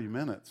like 30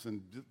 minutes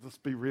and let's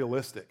be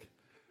realistic.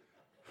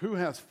 Who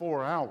has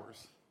 4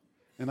 hours?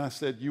 And I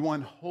said, you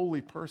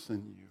unholy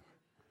person, you.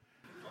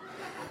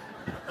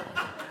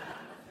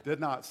 Did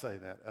not say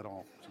that at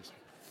all. She's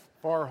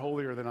far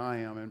holier than I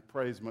am and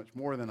prays much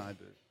more than I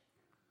do.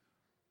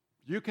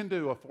 You can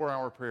do a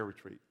 4-hour prayer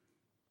retreat,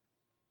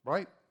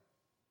 right?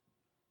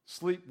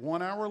 Sleep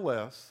 1 hour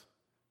less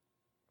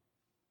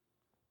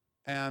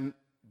and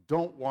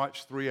don't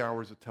watch 3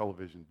 hours of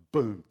television.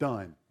 Boom,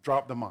 done.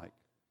 Drop the mic.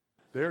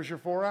 There's your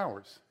 4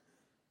 hours,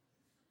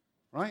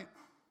 right?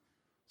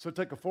 So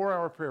take a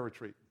 4-hour prayer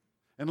retreat.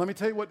 And let me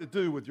tell you what to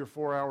do with your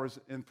 4 hours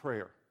in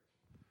prayer.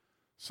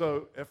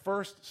 So at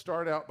first,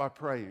 start out by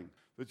praying.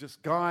 But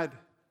just, God,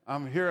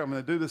 I'm here. I'm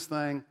going to do this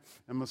thing.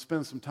 I'm going to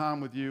spend some time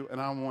with you,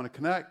 and I want to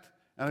connect,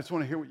 and I just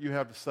want to hear what you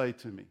have to say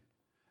to me.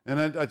 And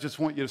I just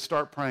want you to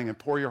start praying and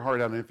pour your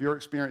heart out. And if your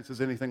experience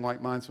is anything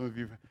like mine, some of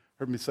you have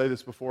heard me say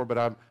this before,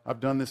 but I've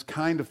done this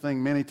kind of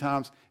thing many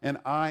times, and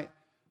I'm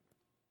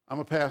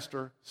a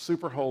pastor,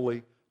 super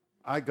holy.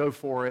 I go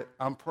for it.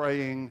 I'm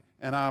praying,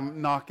 and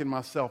I'm knocking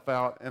myself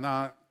out, and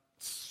I'm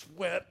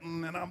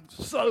sweating, and I'm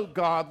so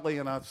godly,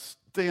 and I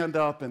stand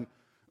up, and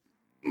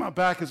my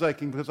back is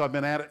aching because I've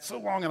been at it so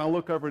long, and I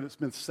look over, and it's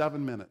been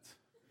 7 minutes.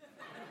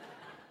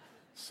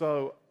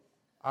 So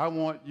I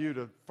want you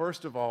to,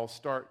 first of all,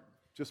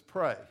 just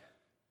pray,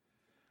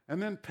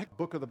 and then pick a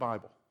book of the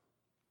Bible.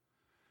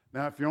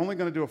 Now, if you're only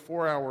going to do a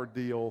 4-hour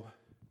deal,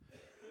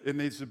 it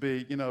needs to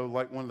be,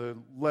 like one of the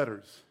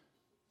letters.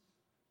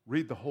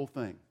 Read the whole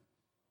thing,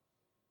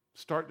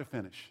 start to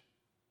finish.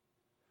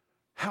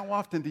 How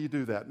often do you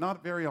do that?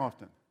 Not very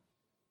often.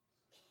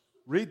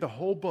 Read the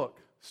whole book,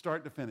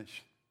 start to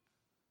finish.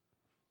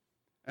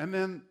 And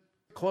then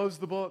close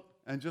the book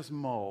and just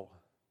mull.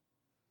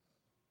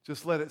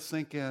 Just let it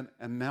sink in,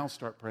 and now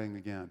start praying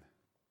again.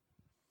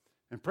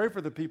 And pray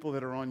for the people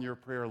that are on your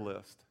prayer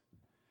list.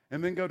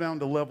 And then go down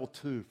to level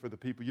 2 for the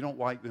people. You don't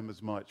like them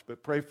as much,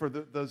 but pray for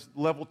those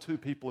level 2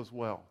 people as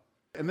well.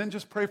 And then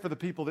just pray for the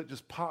people that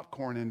just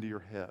popcorn into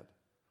your head.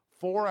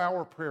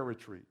 4-hour prayer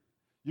retreat.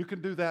 You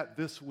can do that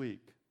this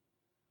week.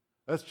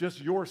 That's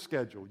just your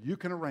schedule. You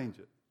can arrange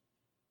it.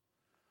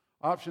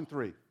 Option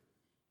 3,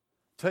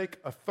 take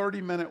a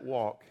 30-minute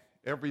walk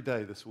every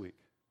day this week.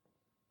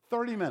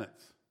 30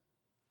 minutes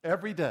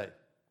every day.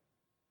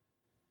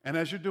 And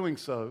as you're doing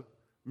so,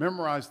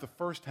 memorize the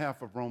first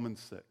half of Romans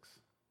 6.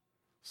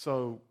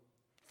 So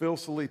Phil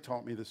Salee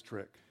taught me this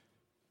trick.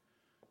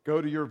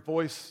 Go to your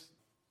voice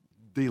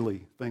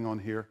dealy thing on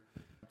here.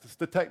 It's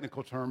the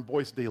technical term,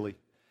 voice dealy.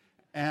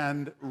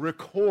 And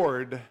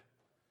record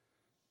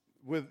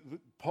with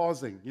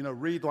pausing.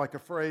 Read like a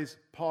phrase,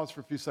 pause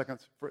for a few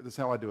seconds. This is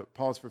how I do it.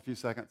 Pause for a few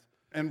seconds.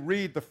 And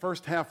read the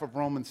first half of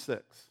Romans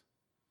 6.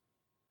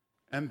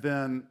 And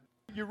then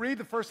you read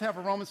the first half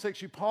of Romans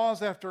 6, you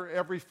pause after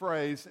every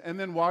phrase, and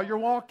then while you're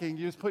walking,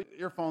 you just put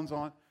earphones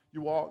on,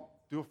 you walk,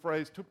 do a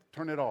phrase,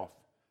 turn it off,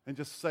 and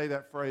just say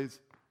that phrase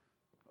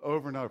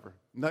over and over.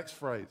 Next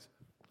phrase,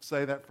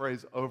 say that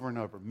phrase over and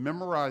over.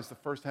 Memorize the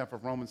first half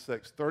of Romans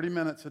 6, 30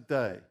 minutes a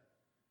day.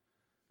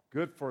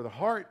 Good for the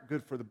heart,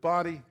 good for the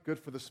body, good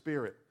for the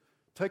spirit.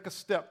 Take a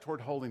step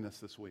toward holiness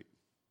this week.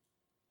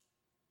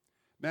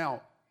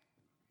 Now,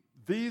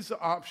 these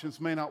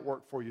options may not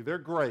work for you. They're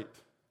great.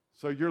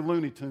 So you're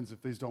Looney Tunes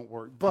if these don't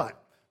work.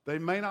 But they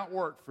may not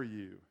work for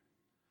you.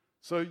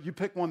 So you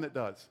pick one that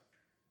does.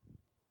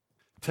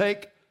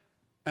 Take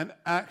an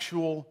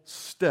actual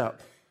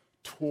step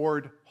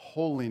toward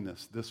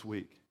holiness this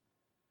week.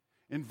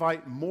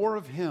 Invite more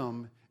of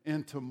Him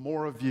into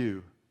more of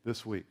you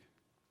this week.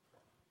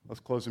 Let's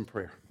close in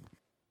prayer.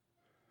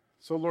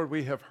 So, Lord,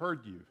 we have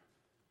heard you,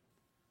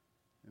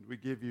 and we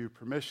give you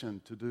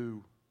permission to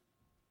do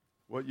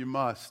what you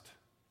must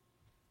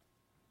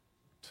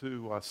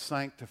to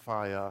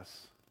sanctify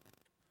us.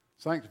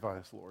 Sanctify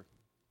us, Lord.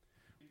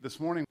 This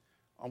morning,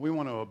 we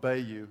want to obey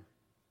you.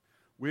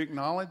 We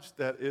acknowledge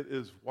that it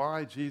is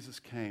why Jesus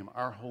came,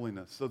 our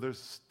holiness. So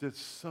there's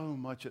so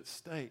much at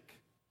stake.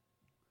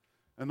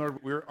 And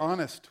Lord, we're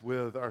honest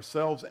with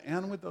ourselves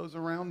and with those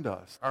around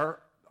us.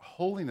 Our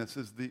holiness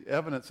is the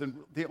evidence, and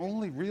the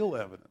only real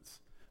evidence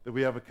that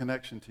we have a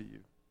connection to you.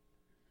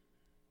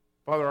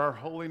 Father, our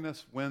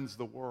holiness wins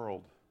the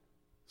world.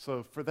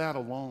 So for that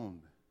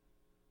alone,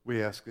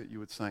 we ask that you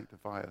would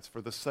sanctify us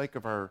for the sake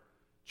of our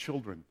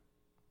children,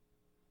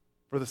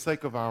 for the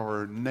sake of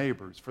our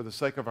neighbors, for the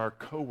sake of our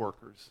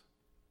coworkers.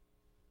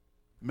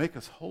 Make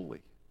us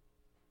holy.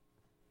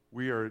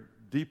 We are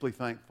deeply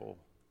thankful,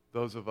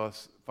 those of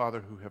us,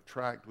 Father, who have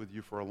tracked with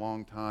you for a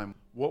long time.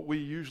 What we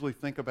usually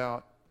think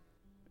about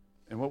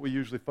and what we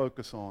usually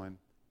focus on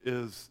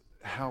is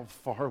how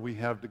far we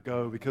have to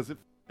go, because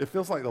it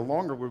feels like the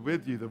longer we're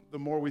with you, the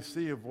more we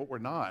see of what we're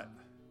not.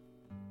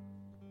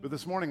 But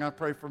this morning, I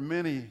pray for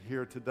many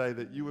here today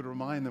that you would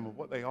remind them of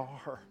what they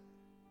are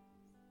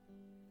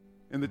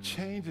and the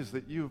changes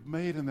that you have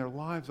made in their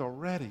lives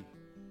already.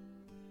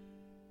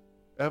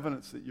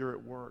 Evidence that you're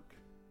at work.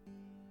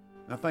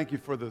 And I thank you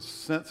for the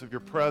sense of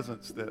your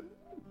presence that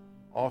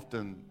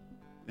often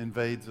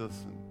invades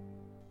us and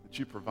that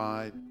you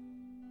provide.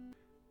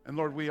 And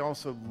Lord, we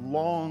also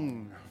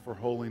long for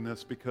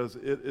holiness because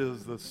it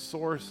is the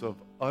source of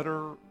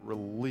utter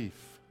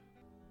relief.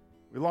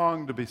 We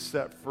long to be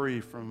set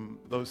free from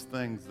those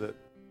things that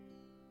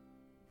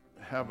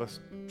have us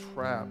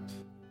trapped.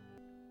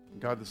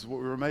 God, this is what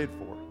we were made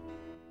for.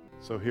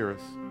 So hear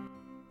us.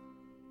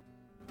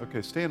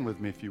 Okay, stand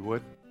with me if you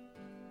would.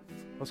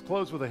 Let's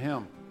close with a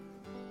hymn.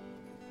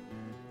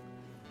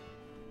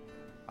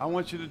 I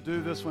want you to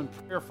do this one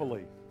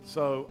prayerfully.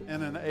 So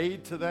in an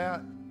aid to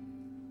that,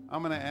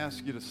 I'm going to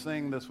ask you to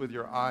sing this with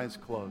your eyes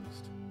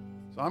closed.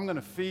 So I'm going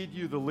to feed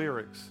you the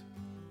lyrics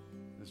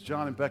as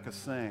John and Becca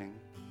sing,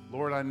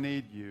 Lord, I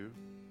need you.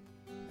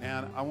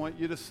 And I want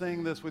you to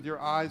sing this with your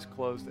eyes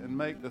closed and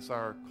make this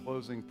our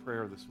closing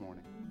prayer this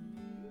morning.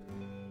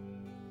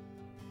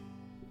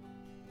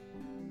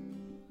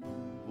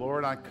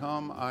 Lord, I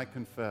come, I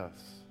confess.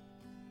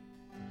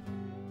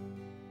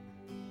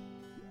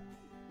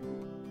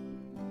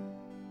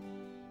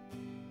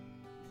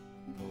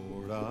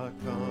 Lord, I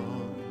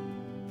come,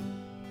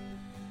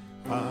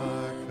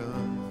 I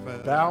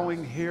confess.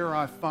 Bowing here,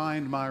 I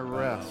find my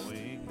rest.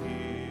 Bowing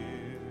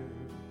here,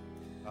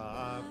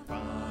 I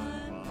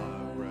find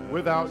my rest.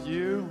 Without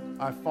you,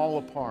 I fall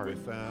apart.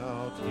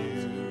 Without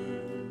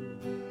you,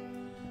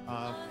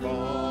 I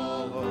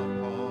fall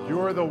apart.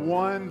 You're the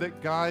one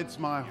that guides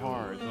my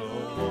heart. The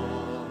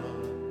one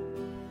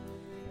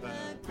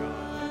that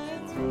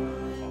guides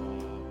my heart.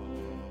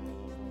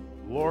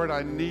 Lord,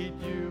 I need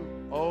you.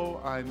 Oh,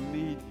 I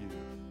need you.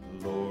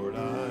 Lord,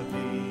 I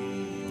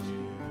need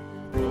you.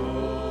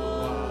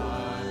 Oh,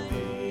 I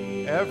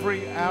need you.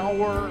 Every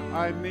hour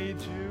I need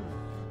you.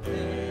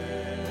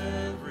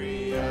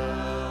 Every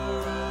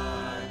hour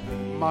I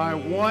need My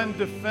one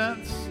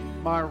defense,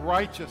 my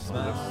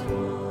righteousness.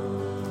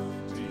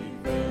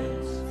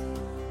 defense,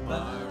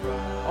 my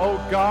right. Oh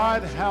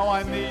God, how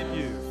I need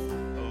you.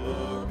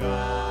 Oh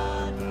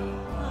God,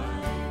 how I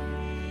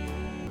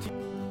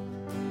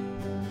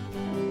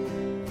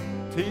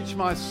Teach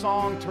my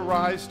song to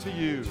rise to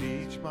you.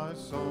 teach my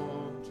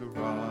song to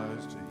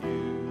rise to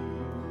you.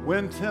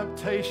 When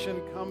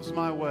temptation comes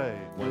my way.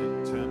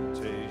 When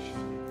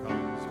temptation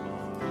comes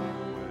my way.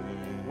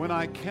 When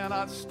I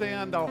cannot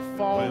stand, I'll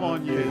fall When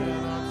on I you.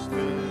 cannot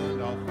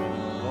stand, I'll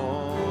fall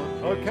on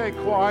you. Okay,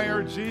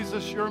 choir,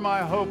 Jesus, you're my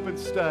hope and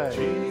stay.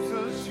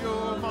 Jesus,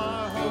 you're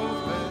my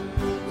hope and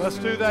Let's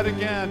do that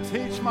again.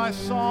 Teach my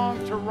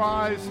song to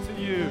rise to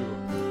you.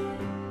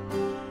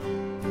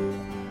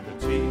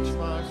 teach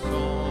my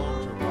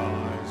song to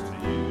rise to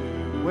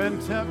you. When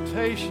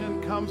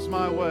temptation comes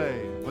my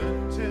way.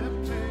 When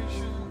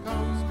temptation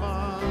comes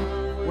my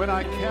way. When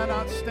I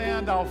cannot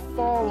stand, I'll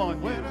fall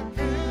on When you. I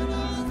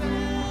cannot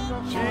stand,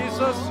 I'll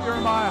Jesus, fall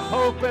you're my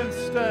hope and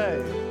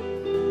stay.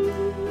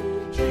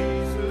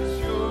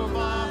 Jesus, you're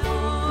my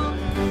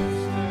hope and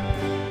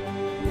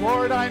stay.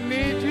 Lord, I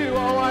need you.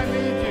 Oh, I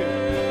need you.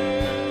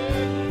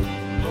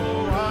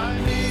 Oh, I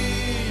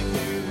need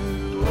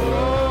you.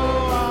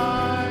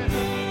 Oh,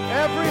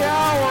 every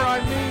hour I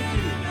need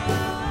you.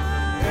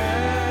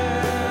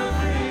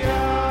 Every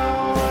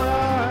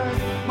hour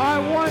My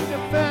one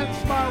defense,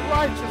 my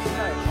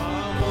righteousness.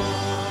 my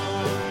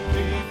one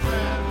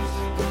defense,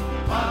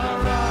 my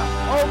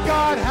right. Oh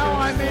God, how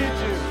I need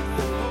you.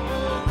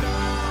 Oh,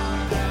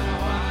 God,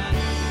 how I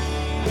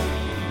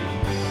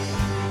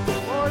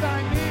Lord,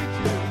 I need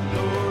you.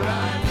 Lord, I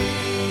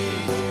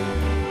need you.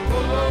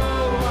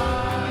 Oh, I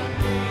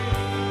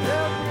need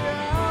Every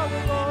hour,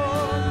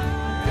 Lord.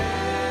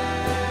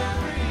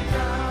 every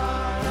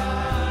hour I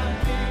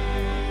need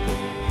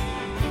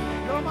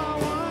You're my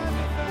one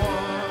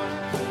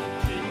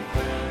defense.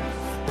 defense,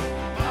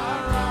 my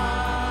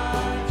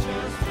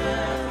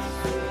righteousness.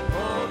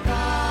 Oh,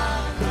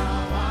 God,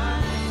 how I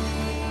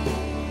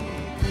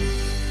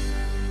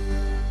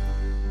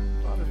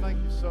Father, thank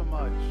you so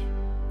much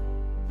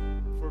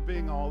for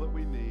being all that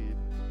we need.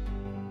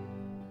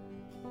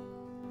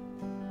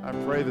 I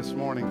pray this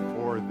morning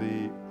for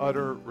the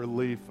utter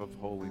relief of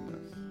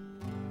holiness.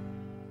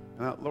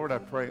 And Lord, I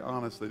pray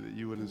honestly that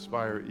you would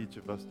inspire each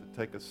of us to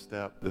take a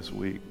step this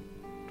week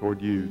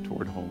toward you,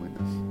 toward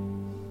holiness.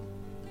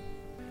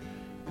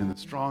 In the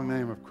strong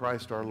name of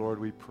Christ our Lord,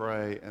 we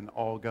pray, and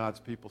all God's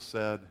people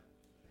said,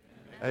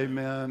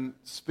 Amen.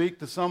 Speak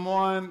to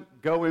someone,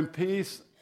 go in peace,